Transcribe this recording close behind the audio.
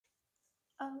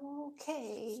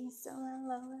Okay, so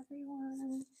hello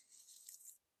everyone.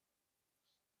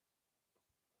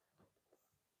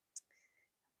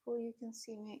 Hopefully you can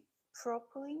see me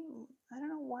properly. I don't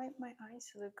know why my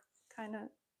eyes look kind of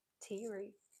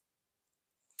teary.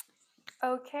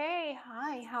 Okay,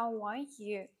 hi, how are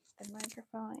you? The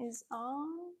microphone is on.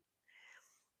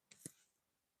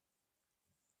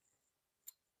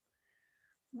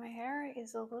 My hair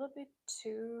is a little bit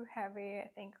too heavy. I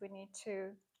think we need to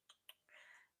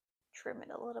trim it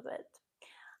a little bit.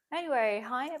 Anyway,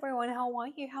 hi everyone, how are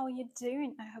you? How are you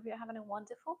doing? I hope you're having a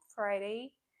wonderful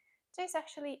Friday. Today's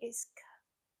actually is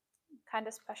kind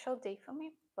of special day for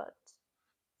me, but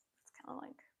it's kind of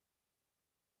like,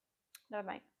 never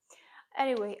mind.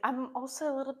 Anyway, I'm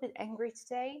also a little bit angry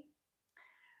today.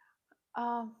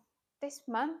 Um, this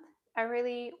month I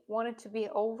really wanted to be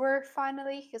over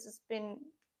finally because it's been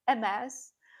a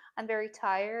mess. I'm very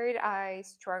tired. I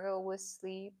struggle with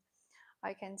sleep.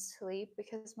 I can sleep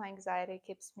because my anxiety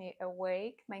keeps me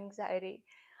awake. My anxiety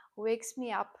wakes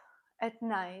me up at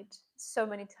night so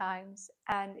many times,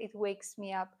 and it wakes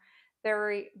me up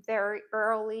very, very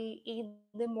early in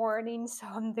the morning. So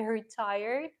I'm very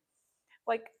tired.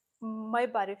 Like my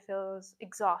body feels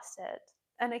exhausted,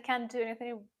 and I can't do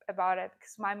anything about it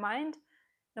because my mind,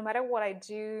 no matter what I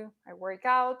do, I work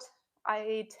out, I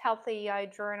eat healthy, I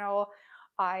journal,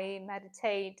 I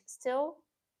meditate, still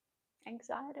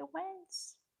anxiety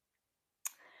wins.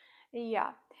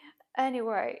 Yeah.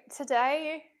 Anyway,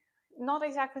 today, not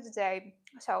exactly today.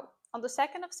 So on the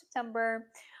 2nd of September,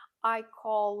 I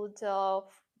called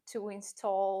to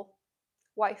install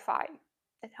Wi-Fi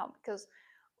at home because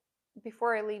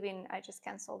before leaving, I just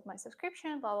canceled my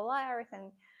subscription, blah blah blah,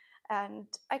 everything. And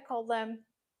I called them.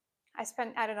 I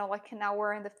spent, I don't know, like an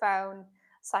hour on the phone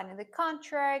signing the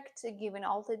contract, giving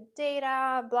all the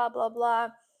data, blah blah blah.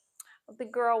 The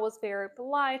girl was very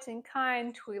polite and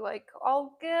kind. We like,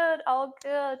 all good,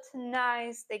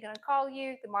 nice. They're gonna call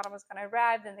you. The modem is gonna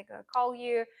arrive, then they're gonna call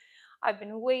you. I've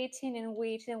been waiting and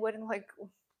waiting. Like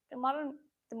the modem,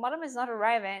 the modem is not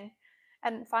arriving.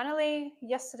 And finally,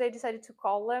 yesterday, I decided to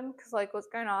call them because like, what's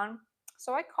going on?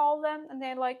 So I called them, and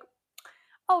they're like,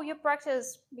 "Oh, your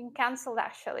practice been cancelled.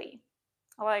 Actually."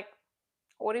 I'm like,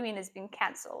 what do you mean it's been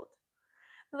cancelled?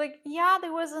 Like, yeah,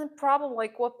 there was a problem.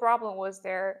 Like, what problem was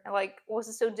there? And like, was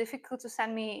it so difficult to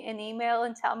send me an email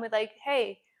and tell me like,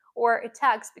 hey, or a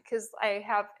text because I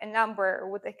have a number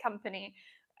with the company,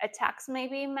 a text,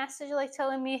 maybe a message like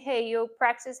telling me, hey, your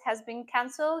practice has been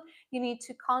cancelled, you need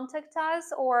to contact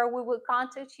us, or we will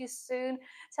contact you soon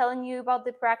telling you about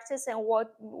the practice and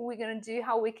what we're gonna do,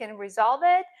 how we can resolve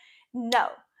it. No.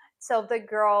 So the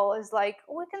girl is like,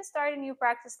 we can start a new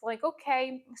practice. Like,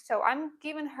 okay. So I'm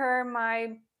giving her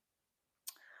my,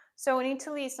 so in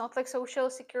Italy, it's not like social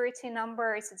security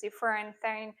number, it's a different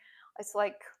thing. It's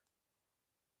like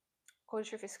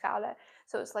codice fiscale.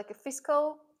 So it's like a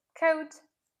fiscal code.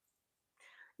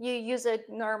 You use it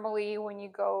normally when you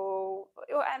go,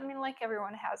 I mean, like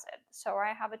everyone has it. So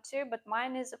I have it too, but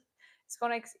mine is, it's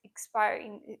gonna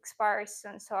expire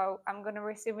soon. So I'm gonna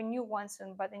receive a new one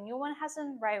soon, but the new one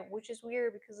hasn't arrived, which is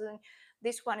weird because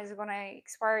this one is gonna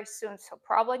expire soon. So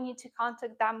probably need to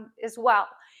contact them as well.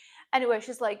 Anyway,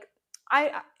 she's like,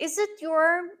 I is it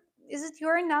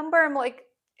your number? I'm like,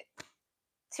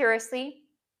 seriously?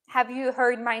 Have you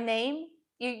heard my name?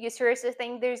 You seriously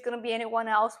think there's gonna be anyone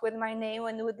else with my name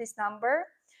and with this number?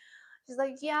 She's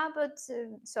like, yeah, but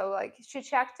so like she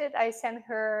checked it. I sent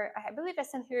her, I believe I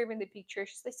sent her even the picture.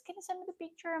 She's like, can you send me the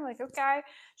picture? I'm like, okay.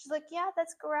 She's like, yeah,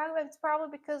 that's correct. It's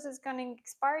probably because it's gonna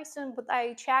expire soon, but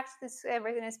I checked this,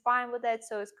 everything is fine with it,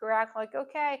 so it's correct. Like,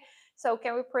 okay, so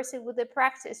can we proceed with the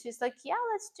practice? She's like, yeah,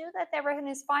 let's do that. Everything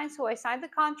is fine. So I signed the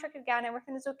contract again.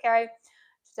 Everything is okay.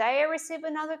 Today I received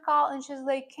another call, and she's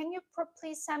like, can you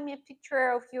please send me a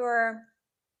picture of your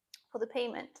for the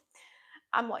payment?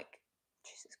 I'm like,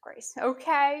 Jesus Christ.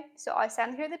 Okay. So I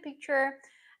sent her the picture.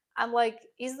 I'm like,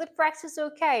 is the practice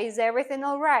okay? Is everything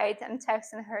all right? I'm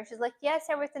texting her. She's like, yes,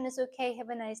 everything is okay. Have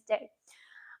a nice day.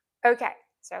 Okay.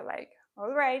 So like,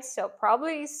 all right. So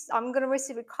probably I'm gonna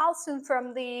receive a call soon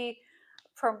from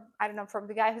I don't know, from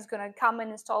the guy who's gonna come and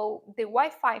install the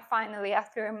Wi-Fi finally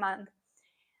after a month.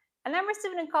 And I'm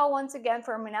receiving a call once again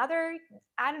from another,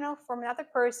 I don't know, from another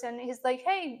person. He's like,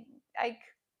 hey, like,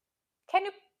 can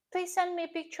you please send me a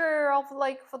picture of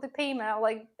like for the payment? I'm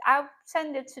like, I'll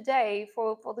send it today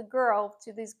for the girl,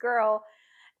 to this girl.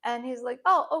 And he's like,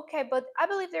 oh, okay, but I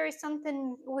believe there is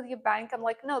something with your bank. I'm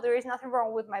like, no, there is nothing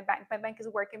wrong with my bank. My bank is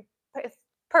working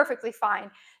perfectly fine.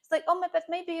 It's like, oh, but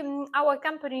maybe our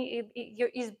company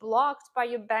is blocked by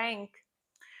your bank.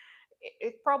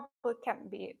 It probably can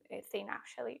be a thing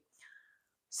actually.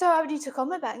 So I would need to call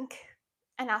my bank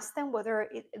and ask them whether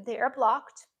they are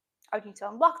blocked. I would need to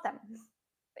unblock them,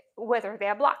 whether they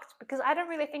are blocked, because I don't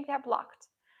really think they are blocked.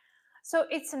 So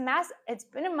it's a mess. It's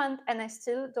been a month and I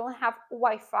still don't have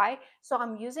Wi-Fi. So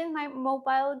I'm using my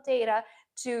mobile data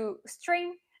to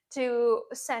stream, to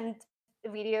send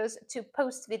videos, to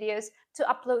post videos, to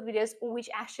upload videos, which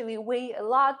actually weigh a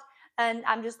lot. And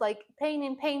I'm just like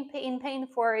paying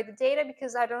for the data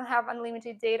because I don't have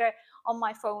unlimited data on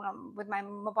my phone with my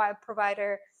mobile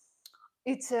provider.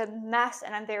 It's a mess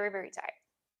and I'm very, very tired.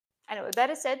 Anyway, that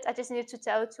is it. I just needed to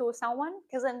tell it to someone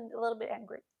because I'm a little bit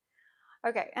angry.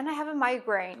 Okay, and I have a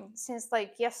migraine since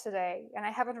like yesterday, and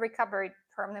I haven't recovered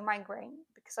from the migraine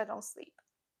because I don't sleep.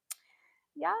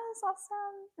 Yes,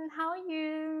 awesome. And how are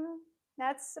you?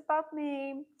 That's about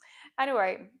me.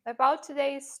 Anyway, about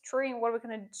today's stream, what we're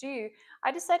gonna do,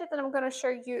 I decided that I'm gonna show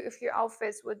you a few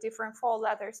outfits with different faux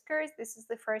leather skirts. This is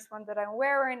the first one that I'm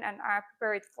wearing, and I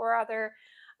prepared 4 other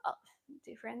uh,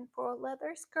 different faux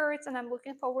leather skirts, and I'm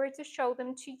looking forward to show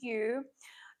them to you.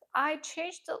 I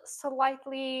changed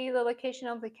slightly the location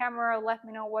of the camera. Let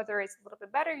me know whether it's a little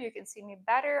bit better. You can see me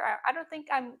better. I don't think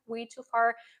I'm way too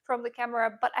far from the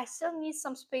camera, but I still need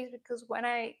some space because when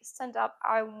I stand up,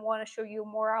 I want to show you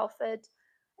more outfit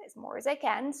as more as I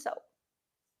can. So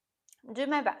do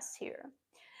my best here.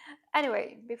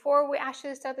 Anyway, before we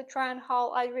actually start the try on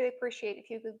haul, I'd really appreciate if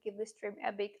you could give this stream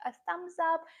a thumbs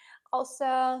up.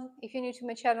 Also, if you're new to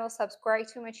my channel, subscribe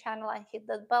to my channel and hit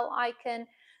that bell icon.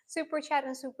 Super chat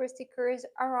and super stickers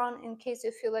are on in case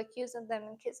you feel like using them,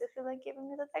 in case you feel like giving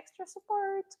me that extra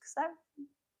support, because I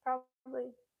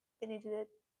probably needed it.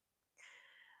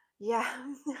 Yeah.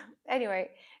 Anyway,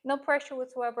 no pressure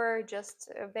whatsoever,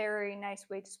 just a very nice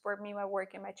way to support me, my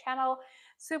work, and my channel.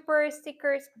 Super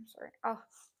stickers. I'm sorry. Oh,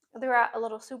 there are a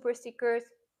lot of super stickers.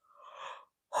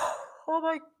 Oh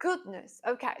my goodness.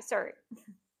 Okay, sorry.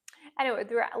 Anyway,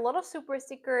 there are a lot of super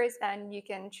stickers and you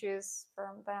can choose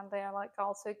from them. They are like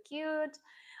also cute.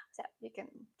 So you can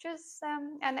choose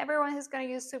them. And everyone who's going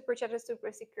to use super chat or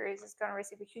super stickers is going to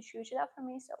receive a huge love from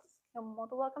me. So you're more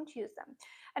than welcome to use them.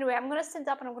 Anyway, I'm going to stand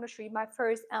up and I'm going to show you my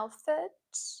first outfit.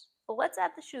 But let's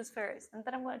add the shoes first. And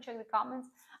then I'm going to check the comments.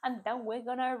 And then we're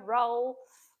going to roll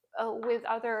with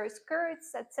other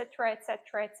skirts, etc.,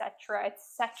 etc., etc.,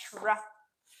 etc.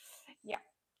 Yeah.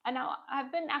 And now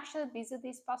I've been actually busy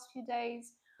these past few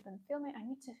days. I've been filming. I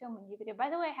need to film a new video. By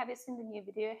the way, have you seen the new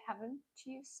video? Haven't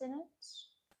you seen it?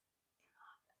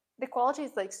 The quality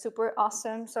is like super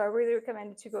awesome, so I really recommend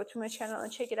you to go to my channel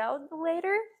and check it out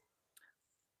later.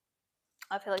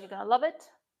 I feel like you're gonna love it.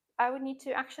 I would need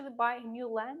to actually buy a new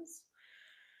lens.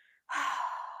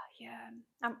 Yeah,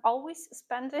 I'm always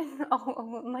spending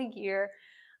on my gear.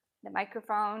 The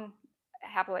microphone, I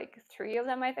have like 3 of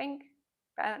them, I think.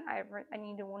 And I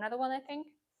need another one, I think.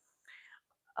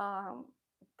 Um,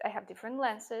 I have different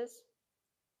lenses,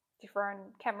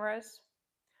 different cameras.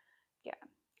 Yeah,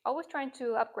 always trying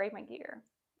to upgrade my gear,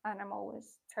 and I'm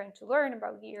always trying to learn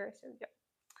about gear. So yeah.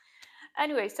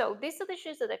 Anyway, so these are the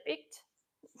shoes that I picked.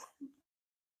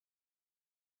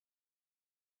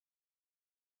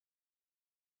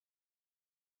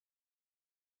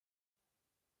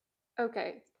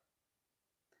 Okay.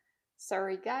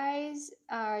 Sorry, guys.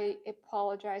 I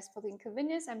apologize for the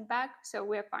inconvenience. I'm back, so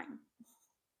we're fine.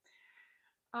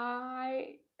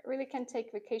 I really can't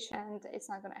take vacation, and it's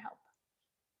not gonna help.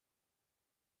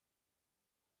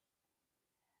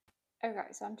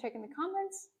 Okay, so I'm checking the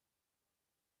comments.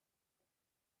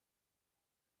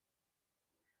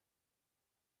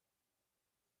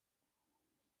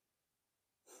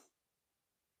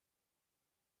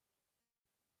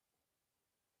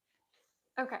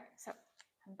 Okay, so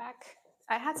I'm back.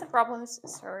 I had some problems,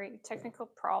 sorry, technical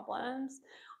problems.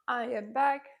 I am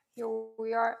back. Here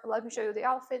we are. Let me show you the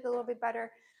outfit a little bit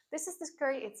better. This is the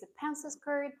skirt. It's a pencil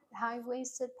skirt,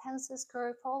 high-waisted pencil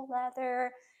skirt, full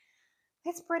leather.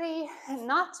 It's pretty,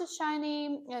 not too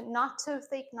shiny, not too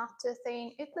thick, not too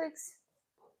thin. It looks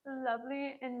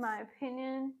lovely in my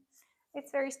opinion.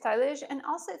 It's very stylish and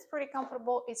also it's pretty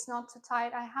comfortable. It's not too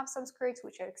tight. I have some skirts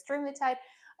which are extremely tight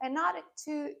and not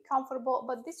too comfortable,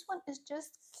 but this one is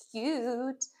just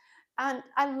cute. And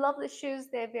I love the shoes.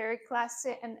 They're very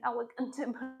classy and elegant,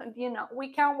 but you know,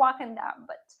 we can't walk in them,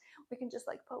 but we can just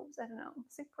like pose. I don't know.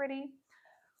 Is it pretty?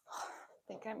 I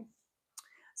think I'm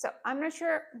so I'm not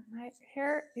sure. My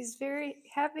hair is very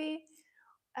heavy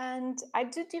and I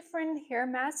do different hair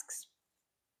masks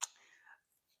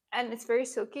and it's very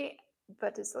silky,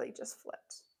 but it's like just flat.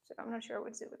 So I'm not sure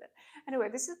what to do with it. Anyway,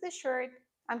 this is the shirt.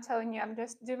 I'm telling you, I'm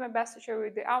just doing my best to show you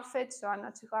the outfit so I'm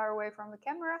not too far away from the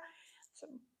camera. So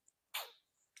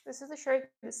this is the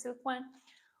shirt, the silk one.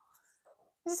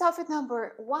 This is outfit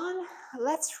number 1.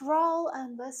 Let's roll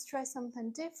and let's try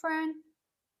something different.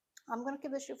 I'm gonna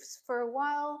keep the shoes for a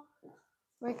while.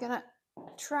 We're gonna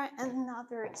try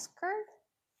another skirt.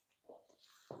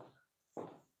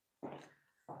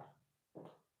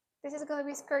 This is gonna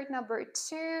be skirt number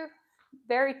 2.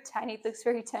 Very tiny, it looks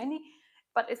very tiny,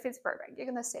 but it fits perfect. You're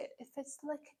gonna see it. It fits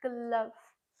like a glove.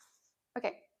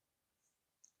 Okay,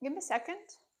 give me a second.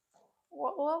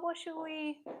 What should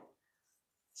we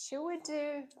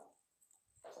do?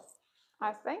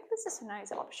 I think this is a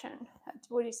nice option.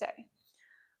 What do you say?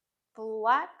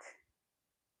 Black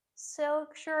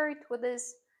silk shirt with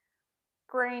this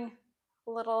green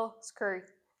little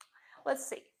skirt. Let's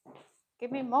see.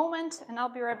 Give me a moment and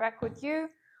I'll be right back with you.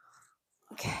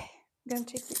 Okay, I'm gonna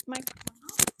take this microphone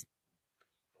off.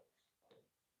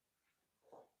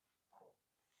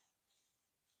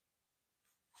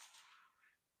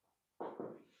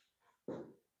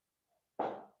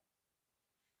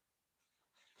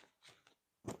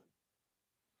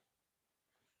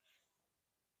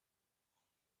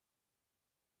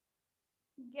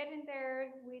 Get in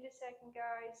there. Wait a second,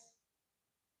 guys.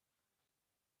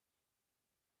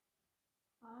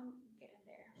 Get in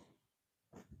there.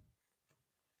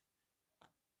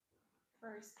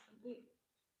 First, the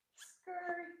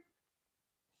skirt.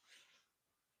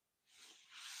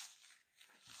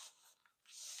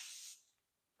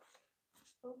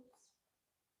 Oops.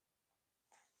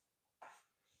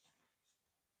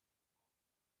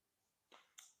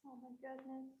 Oh my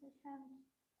goodness, I can't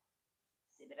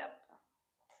zip it up.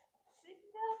 Zip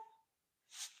it up.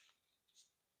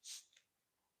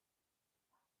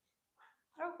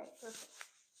 Okay, perfect.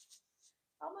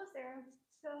 Almost there.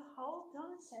 So hold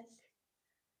on a sec.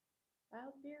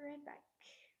 I'll be right back.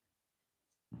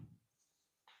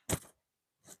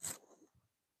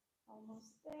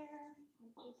 Almost there.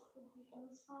 I'll just put the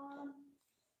heels on.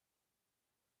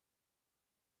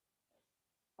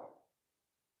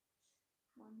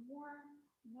 One more.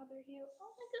 Another heel.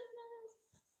 Oh my goodness.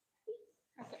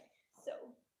 Okay, so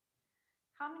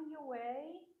coming your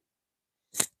way.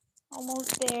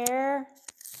 Almost there.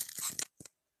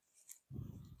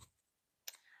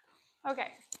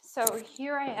 Okay, so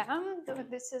here I am.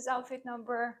 This is outfit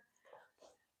number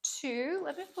 2.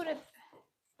 Let me put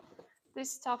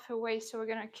this stuff away so we're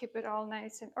gonna keep it all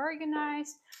nice and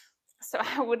organized. So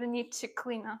I wouldn't need to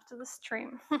clean after the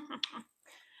stream.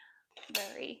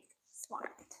 Very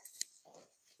smart.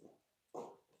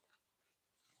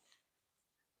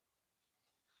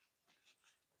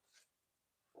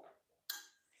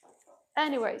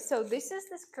 Anyway, so this is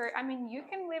the skirt. I mean, you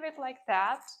can leave it like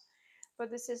that, but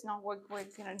this is not what we're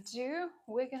gonna do.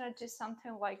 We're gonna do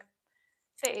something like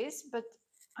this, but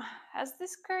as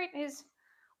this skirt is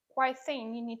quite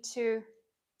thin, you need to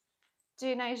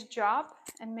do a nice job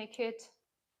and make it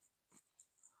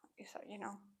so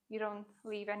you don't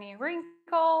leave any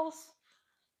wrinkles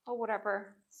or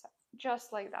whatever. So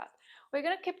just like that. We're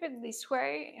gonna keep it this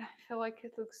way. I feel like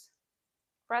it looks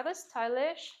rather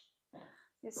stylish.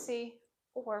 You see,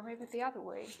 or maybe the other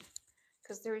way,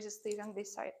 because there is a slit on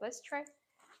this side. Let's try.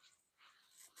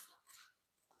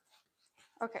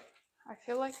 Okay, I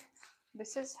feel like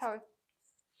this is how it,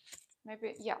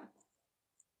 maybe, yeah.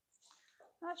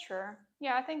 Not sure.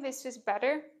 Yeah, I think this is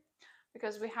better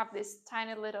because we have this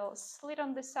tiny little slit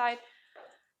on this side.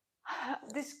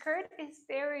 This skirt is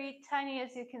very tiny,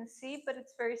 as you can see, but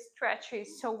it's very stretchy,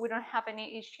 so we don't have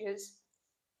any issues.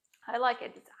 I like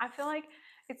it. I feel like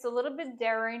it's a little bit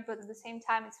daring, but at the same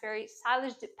time, it's very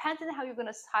stylish. Depends on how you're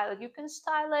gonna style it. You can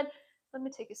style it. Let me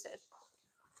take a sip.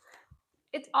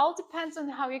 It all depends on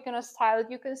how you're gonna style it.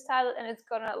 You can style it, and it's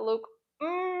gonna look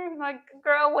like,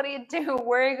 girl, what do you do?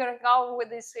 Where are you gonna go with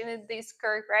this in this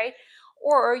skirt, right?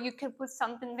 Or you can put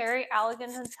something very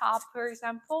elegant on top, for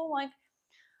example, like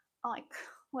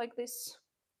like this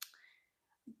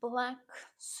black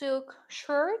silk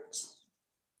shirt,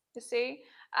 you see.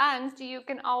 And you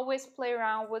can always play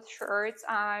around with shirts.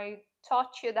 I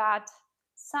taught you that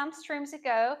some streams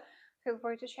ago. Feel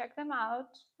free to check them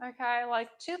out. Okay, like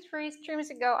 2-3 streams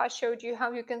ago, I showed you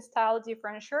how you can style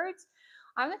different shirts.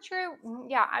 I'm not sure.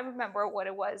 Yeah, I remember what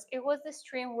it was. It was the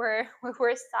stream where we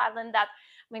were styling that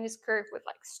miniskirt with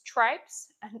like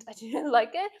stripes, and I didn't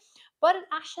like it, but it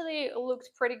actually looked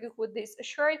pretty good with this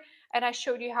shirt. And I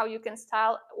showed you how you can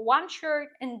style one shirt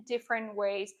in different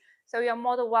ways. So you're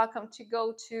more than welcome to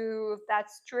go to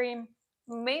that stream,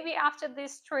 maybe after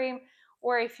this stream,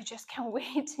 or if you just can't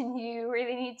wait and you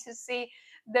really need to see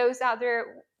those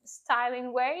other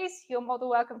styling ways, you're more than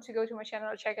welcome to go to my channel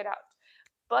and check it out.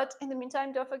 But in the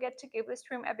meantime, don't forget to give the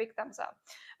stream a big thumbs up.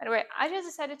 Anyway, I just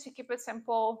decided to keep it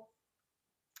simple,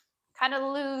 kind of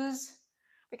loose,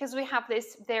 because we have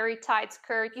this very tight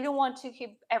skirt. You don't want to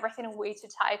keep everything way too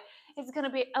tight. It's gonna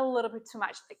be a little bit too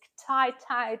much, like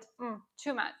tight,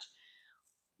 too much.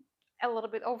 A little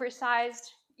bit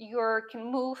oversized. You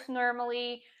can move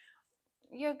normally.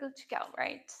 You're good to go,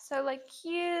 right? So like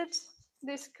cute,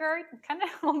 this skirt kind of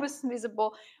almost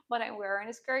visible when I'm wearing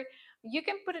a skirt. You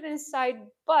can put it inside,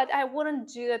 but I wouldn't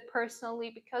do that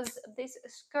personally because this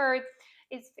skirt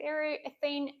is very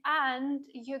thin and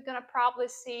you're gonna probably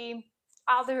see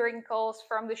other wrinkles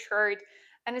from the shirt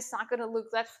and it's not gonna look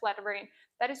that flattering.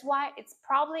 That is why it's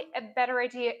probably a better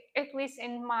idea, at least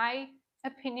in my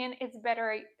opinion, it's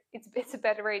a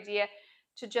better idea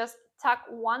to just tuck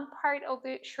one part of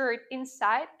the shirt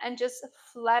inside and just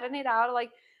flatten it out,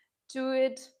 like do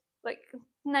it like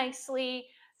nicely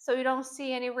so you don't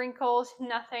see any wrinkles,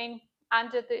 nothing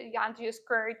under your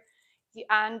skirt.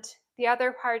 And the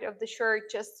other part of the shirt,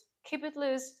 just keep it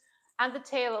loose, and the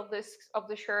tail of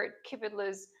the shirt, keep it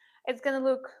loose. It's gonna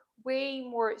look way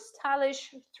more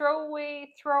stylish. Throw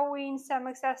in some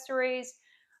accessories,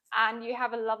 and you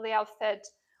have a lovely outfit.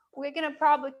 We're gonna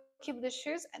probably keep the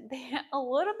shoes, and they're a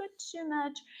little bit too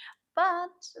much, but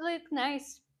look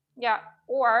nice. Yeah.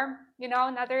 Or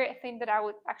another thing that I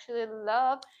would actually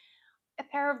love, a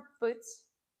pair of boots,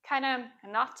 kind of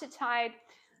not too tight,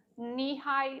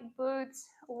 knee-high boots,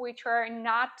 which are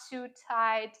not too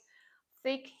tight,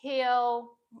 thick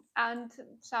heel, and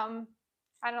some,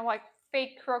 I don't know, like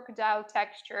fake crocodile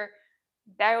texture.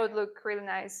 That would look really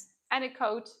nice. And a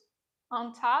coat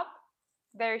on top,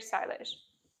 very stylish.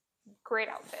 Great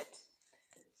outfit.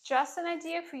 Just an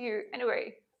idea for you.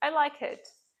 Anyway, I like it.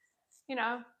 You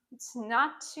know, it's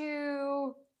not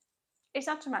too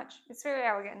much. It's very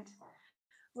elegant.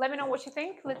 Let me know what you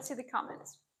think. Let's see the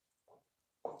comments.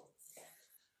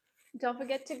 Don't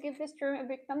forget to give this stream a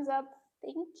big thumbs up.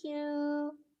 Thank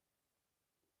you.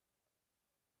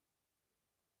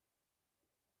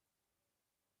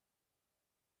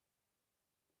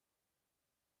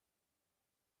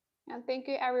 And thank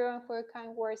you everyone for your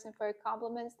kind words and for your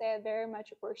compliments. They are very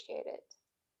much appreciated.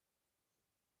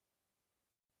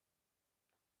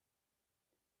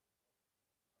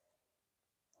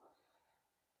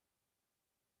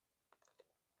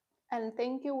 And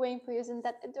thank you, Wayne, for using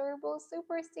that adorable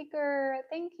super sticker.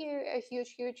 Thank you. A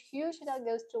huge that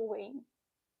goes to Wayne.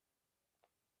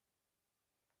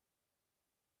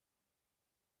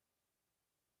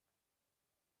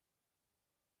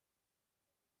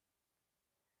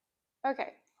 Okay,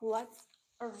 let's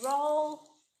roll.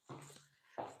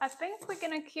 I think we're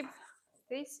gonna keep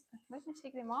these. Let me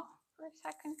take them off for a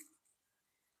second.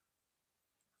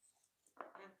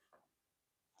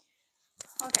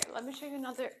 Okay, let me show you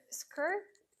another skirt.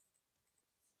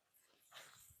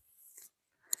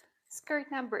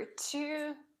 Skirt number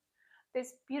 2,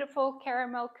 this beautiful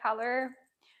caramel color.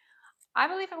 I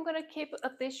believe I'm gonna keep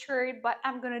this shirt, but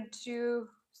I'm gonna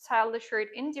style the shirt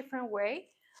in different way.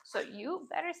 So you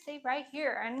better stay right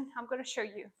here and I'm gonna show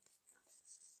you.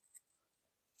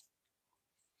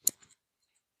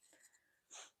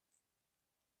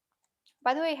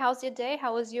 By the way, how's your day?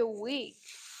 How was your week?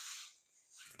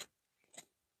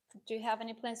 Do you have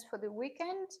any plans for the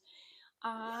weekend?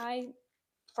 I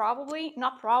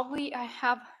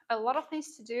have a lot of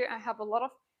things to do. I have a lot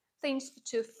of things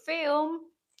to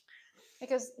film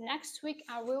because next week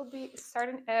I will be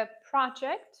starting a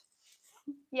project.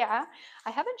 Yeah,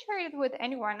 I haven't shared it with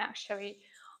anyone actually.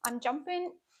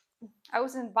 I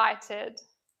was invited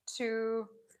to,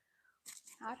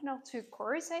 I don't know, to a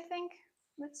course, I think,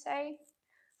 let's say,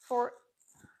 for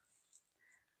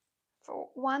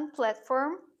one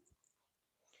platform.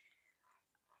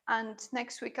 And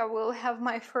next week I will have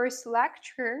my first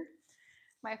lecture,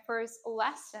 my first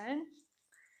lesson,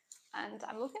 and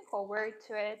I'm looking forward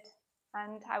to it.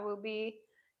 And I will be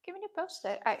giving you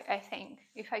posted, I think,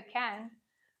 if I can.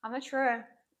 I'm not sure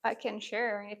I can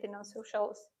share anything on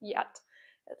socials yet,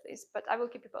 at least, but I will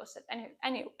keep you posted.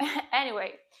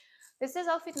 Anyway, this is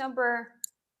outfit number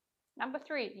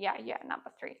 3. Yeah,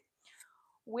 number 3.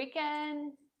 We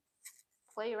can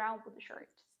play around with the shirt.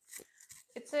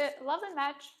 It's a lovely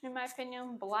match, in my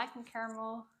opinion, black and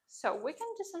caramel. So we can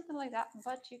do something like that,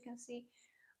 but you can see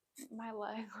my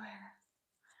leg where.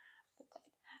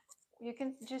 You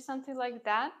can do something like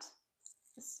that,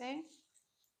 see?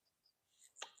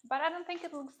 But I don't think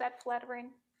it looks that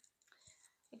flattering.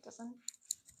 It doesn't.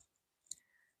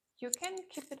 You can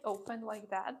keep it open like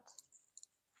that.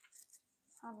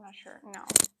 I'm not sure. No,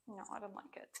 I don't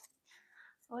like it.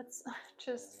 Let's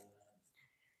just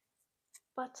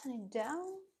button it down.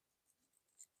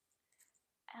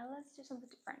 And let's do something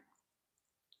different.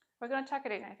 We're gonna tuck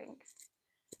it in, I think.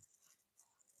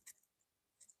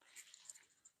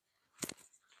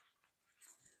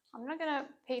 I'm not gonna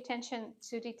pay attention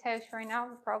to details right now.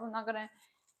 I'm probably not gonna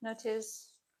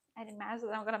notice any mess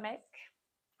that I'm gonna make.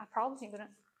 I'm probably gonna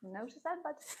notice that,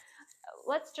 but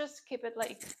let's just keep it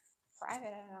like private. I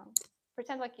don't know.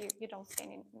 Pretend like you don't see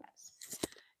any mess.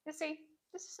 You see,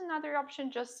 this is another option.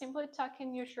 Just simply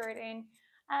tucking your shirt in.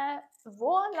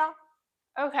 Voila.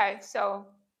 Okay, so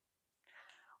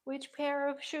which pair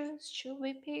of shoes should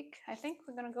we pick? I think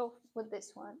we're gonna go with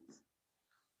this one.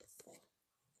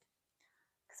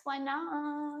 Because why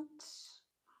not?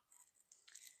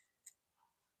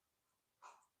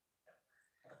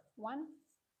 One,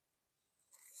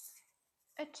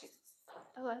 a two.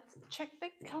 Let's check the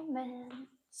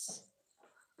comments.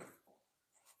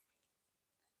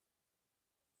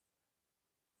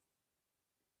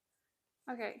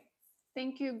 Okay.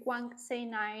 Thank you, Guang say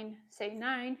nine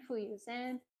for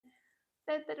using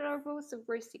that adorable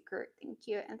super sticker. Thank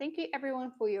you. And thank you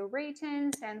everyone for your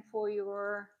ratings and for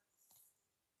your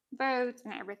votes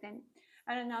and everything.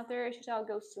 And another shout out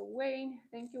goes to Wayne.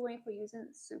 Thank you, Wayne, for using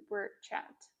super chat.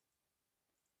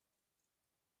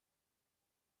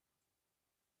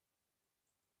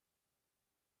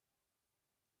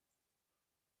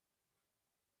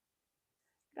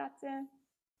 Grazie.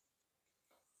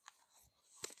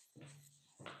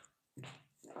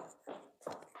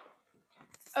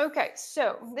 Okay,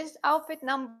 so this outfit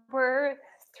number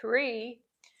 3.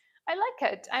 I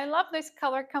like it. I love this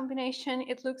color combination.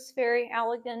 It looks very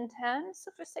elegant and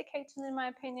sophisticated in my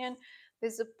opinion.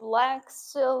 There's a black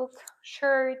silk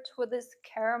shirt with this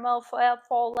caramel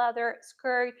faux leather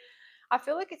skirt. I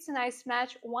feel like it's a nice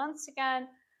match. Once again,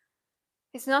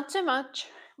 it's not too much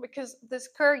because the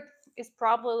skirt is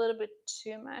probably a little bit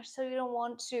too much. So you don't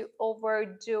want to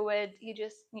overdo it. You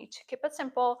just need to keep it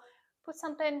simple. Put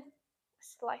something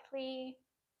slightly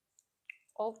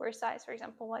oversized, for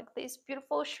example, like this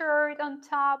beautiful shirt on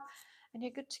top, and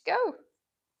you're good to go.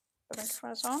 The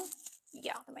microphone is on?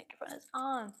 Yeah, the microphone is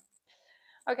on.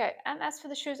 Okay, and as for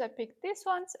the shoes, I picked these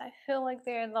ones. I feel like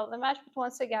they're in lovely match, but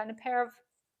once again, a pair of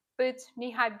boots,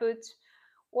 knee-high boots,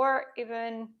 or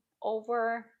even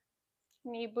over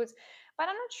knee boots. But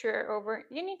I'm not sure over.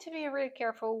 You need to be really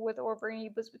careful with over knee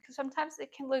boots because sometimes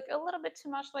it can look a little bit too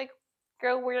much like,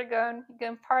 girl, where you're going? You're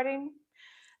going partying.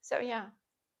 So yeah,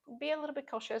 be a little bit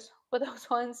cautious with those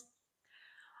ones.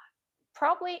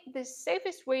 Probably the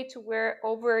safest way to wear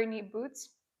over knee boots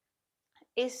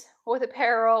is with a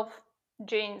pair of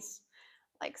jeans,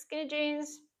 like skinny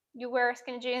jeans. You wear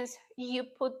skinny jeans, you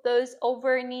put those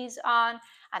over knees on,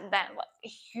 and then like a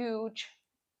huge,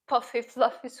 puffy,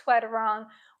 fluffy sweater on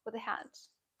with a hat.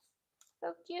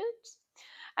 So cute.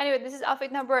 Anyway, this is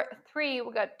outfit number 3.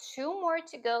 We got 2 more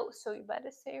to go, so you better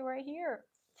stay right here.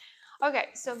 Okay,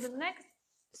 so the next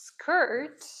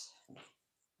skirt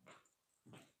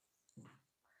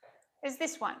is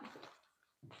this one.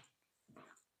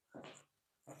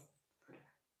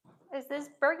 Is this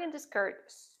burgundy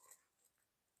skirt.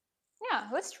 Yeah,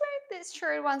 let's try this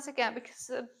shirt once again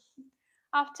because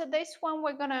after this one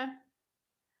we're gonna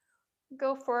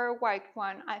go for a white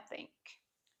one, I think.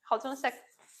 Hold on a sec.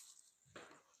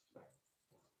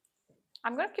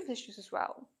 I'm gonna keep the shoes as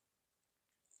well.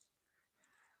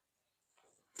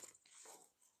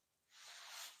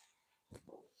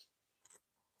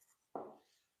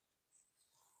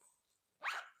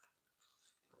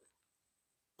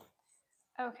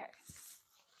 Okay.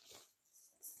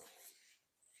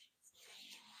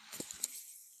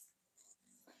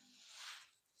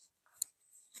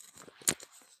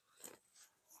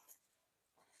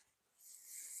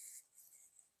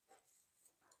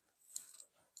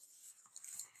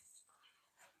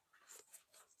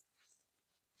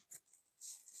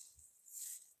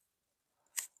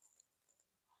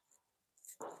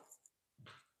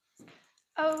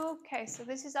 Okay, so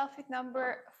this is outfit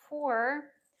number 4.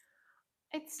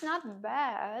 It's not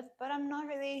bad, but I'm not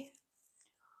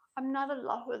in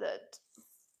love with it.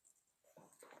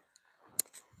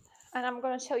 And I'm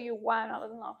gonna tell you why I'm not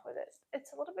in love with it.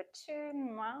 It's a little bit too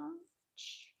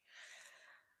much.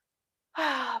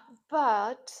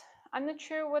 But I'm not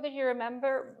sure whether you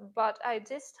remember, but I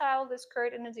did style this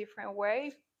skirt in a different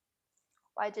way.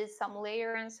 I did some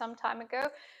layering some time ago.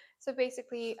 So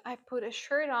basically, I put a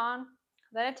shirt on,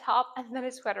 then a top, and then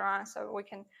a sweater on, so we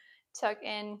can tuck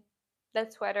in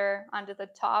that sweater under the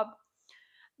top.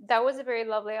 That was a very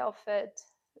lovely outfit.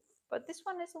 But this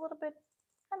one is a little bit,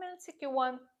 I mean, it's a cute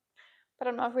one, but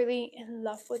I'm not really in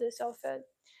love with this outfit.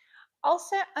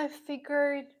 Also, I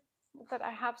figured that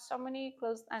I have so many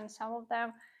clothes and some of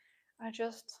them I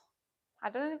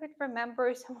don't even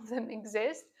remember some of them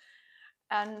exist.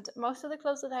 And most of the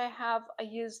clothes that I have, I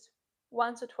used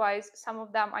once or twice. Some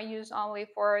of them I use only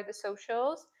for the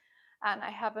socials. and I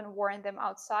haven't worn them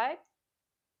outside.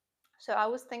 So I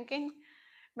was thinking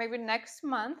maybe next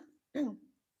month,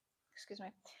 excuse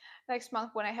me, next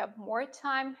month when I have more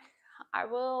time, I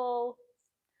will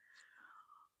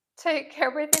take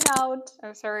everything out.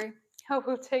 I'm sorry. I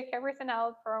will take everything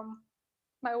out from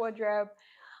my wardrobe,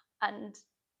 and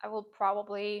I will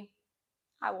probably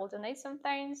I will donate some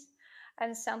things,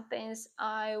 and some things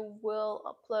I will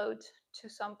upload to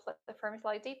some platforms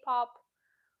like Depop,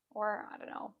 or I don't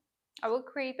know. I will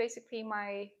create basically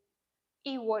my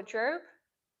e-wardrobe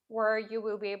where you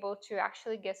will be able to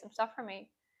actually get some stuff from me,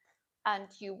 and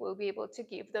you will be able to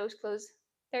give those clothes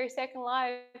their second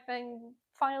life, and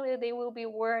finally they will be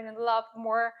worn and loved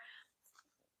more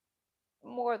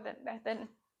than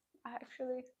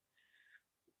actually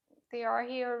they are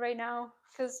here right now,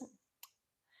 because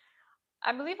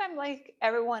I believe I'm like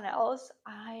everyone else.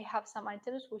 I have some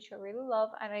items which I really love,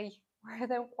 and I wear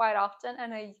them quite often,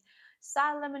 and I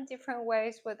style them in different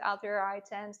ways with other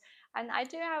items. And I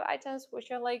do have items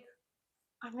which are like,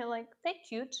 I mean, like they're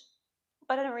cute,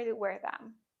 but I don't really wear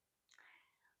them,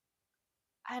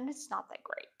 and it's not that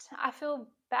great. I feel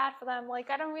bad for them. Like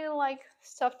I don't really like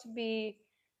stuff to be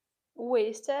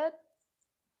wasted.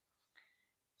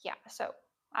 Yeah, so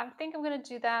I think I'm gonna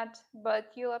do that,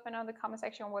 but you let me know in the comment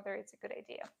section whether it's a good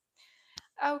idea.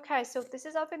 Okay, so this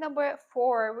is outfit number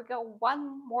 4. We got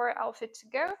one more outfit to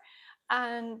go,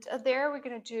 and there we're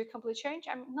gonna do a complete change.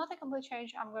 I'm not a complete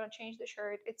change. I'm gonna change the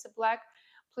shirt. It's a black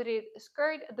pleated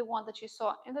skirt, the one that you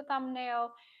saw in the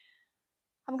thumbnail.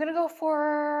 I'm gonna go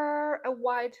for a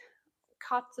white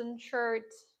cotton shirt,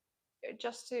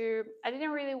 just to. I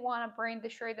didn't really want to bring the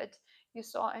shirt that you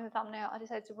saw in the thumbnail. I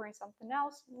decided to bring something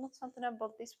else, not something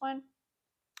about this one.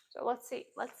 So let's see.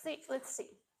 Let's see.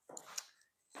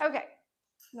 Okay,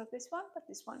 not this one, but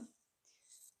this one.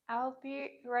 I'll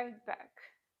be right back.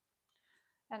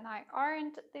 And I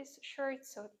ironed this shirt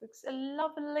so it looks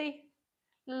lovely.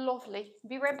 Lovely.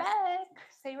 Be right back.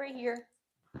 Stay right here.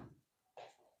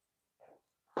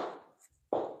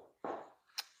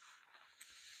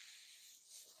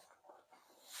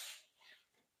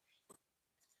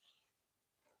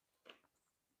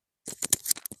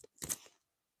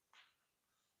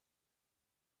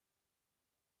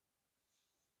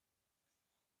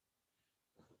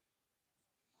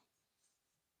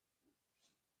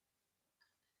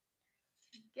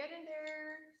 Get in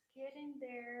there. Get in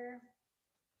there.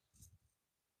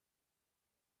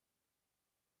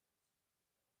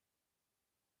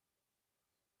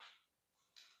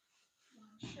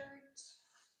 One shirt.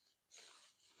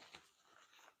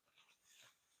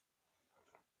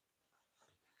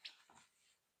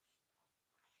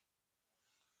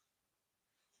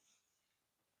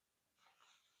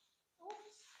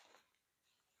 Oops.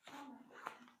 Oh my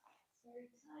god. It's very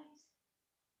tight.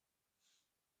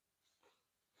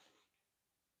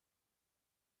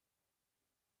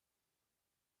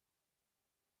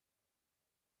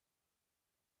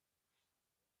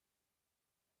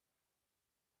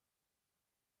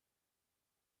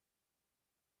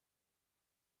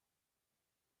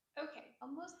 Okay,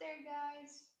 almost there,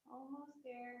 guys. Almost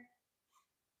there.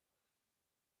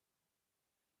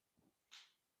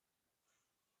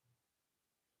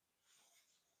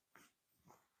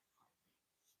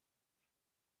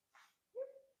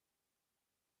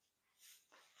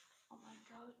 Oh my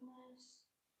goodness.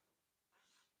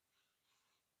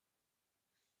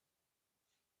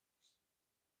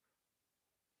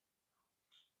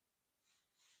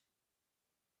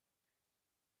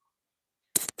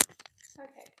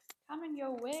 Okay, coming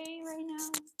your way right now.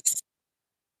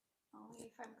 Only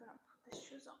if I'm gonna put the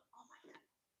shoes on. Oh my god.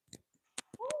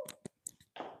 Woo!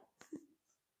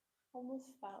 Almost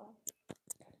fell.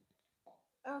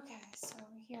 Okay, so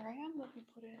here I am. Let me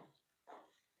put it.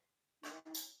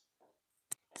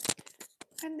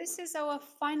 And this is our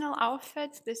final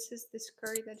outfit. This is the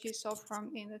skirt that you saw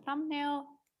from in the thumbnail.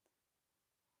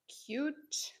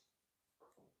 Cute.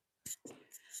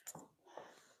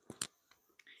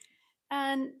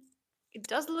 And it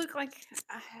does look like,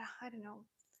 I don't know,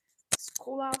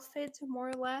 school outfit more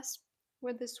or less,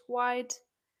 with this white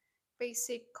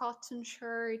basic cotton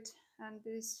shirt and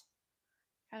this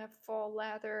kind of faux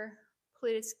leather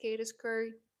pleated skater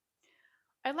skirt.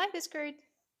 I like this skirt.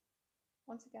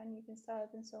 Once again, you can style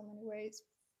it in so many ways.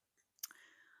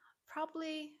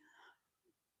 Probably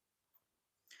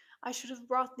I should have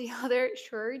brought the other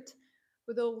shirt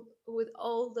with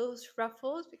all those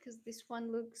ruffles, because this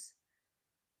one looks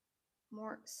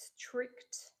more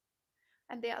strict,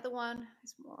 and the other one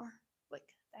is more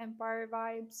like empire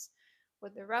vibes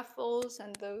with the ruffles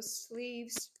and those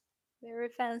sleeves. Very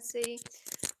fancy.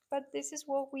 But this is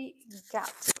what we got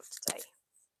for today.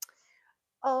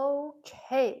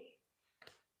 Okay.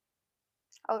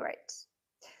 All right.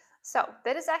 So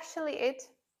that is actually it.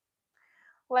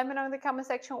 Let me know in the comment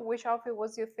section which outfit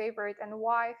was your favorite and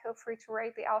why. Feel free to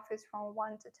rate the outfits from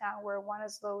 1 to 10, where 1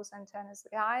 is lowest and 10 is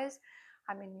the highest.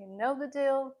 I mean, you know the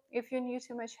deal. If you're new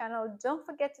to my channel, don't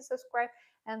forget to subscribe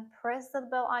and press the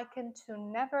bell icon to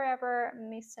never ever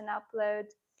miss an upload.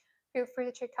 Feel free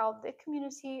to check out the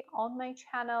community on my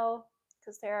channel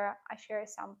because there I share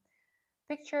some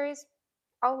pictures.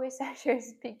 Always I share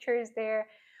pictures there.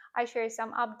 I share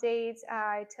some updates.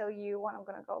 I tell you when I'm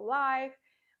gonna go live,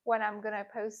 when I'm gonna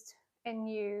post a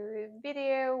new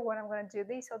video, when I'm gonna do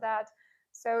this or that.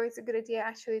 So it's a good idea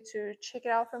actually to check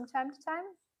it out from time to time.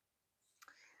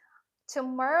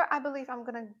 Tomorrow, I believe I'm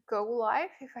gonna go live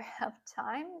if I have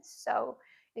time. So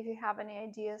if you have any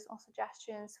ideas or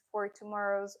suggestions for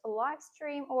tomorrow's live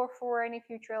stream or for any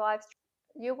future live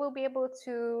stream, you will be able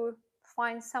to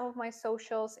find some of my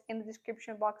socials in the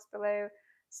description box below.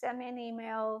 Send me an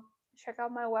email, check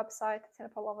out my website,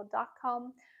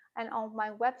 tinapaulova.com, and on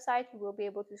my website you will be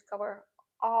able to discover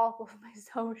all of my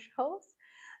socials.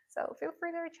 So feel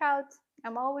free to reach out.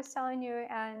 I'm always telling you,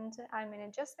 and I mean,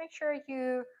 just make sure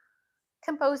you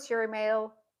compose your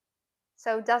email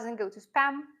so it doesn't go to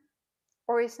spam,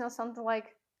 or it's not something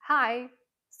like hi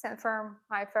sent from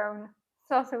my phone,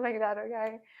 something like that.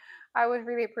 Okay, I would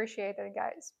really appreciate it,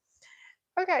 guys.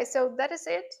 Okay, so that is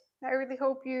it. I really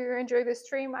hope you enjoy the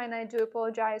stream, and I do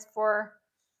apologize for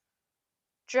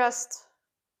just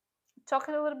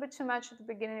talking a little bit too much at the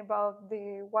beginning about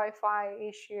the Wi-Fi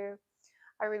issue.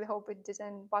 I really hope it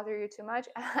didn't bother you too much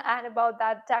and about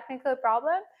that technical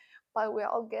problem, but we're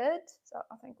all good, so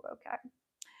I think we're okay.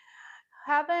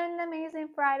 Have an amazing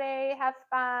Friday. Have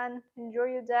fun. Enjoy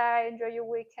your day. Enjoy your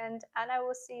weekend. And I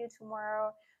will see you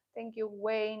tomorrow. Thank you,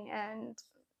 Wayne. And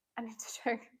I need to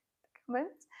check the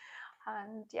comments.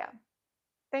 And yeah,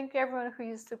 thank you, everyone who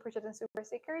used Super Chat and Super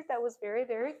Stickers. That was very,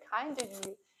 very kind of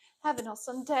you. Have an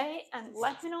awesome day. And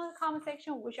let me know in the comment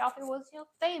section which outfit was your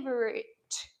favorite.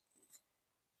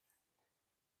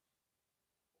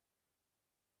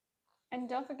 And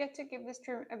don't forget to give this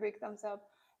stream a big thumbs up.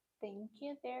 Thank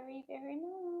you very, very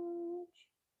much.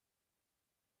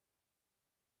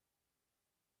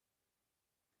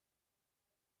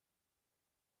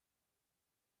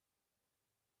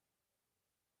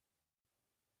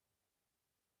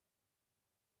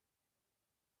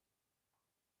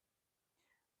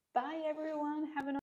 Bye, everyone. Have an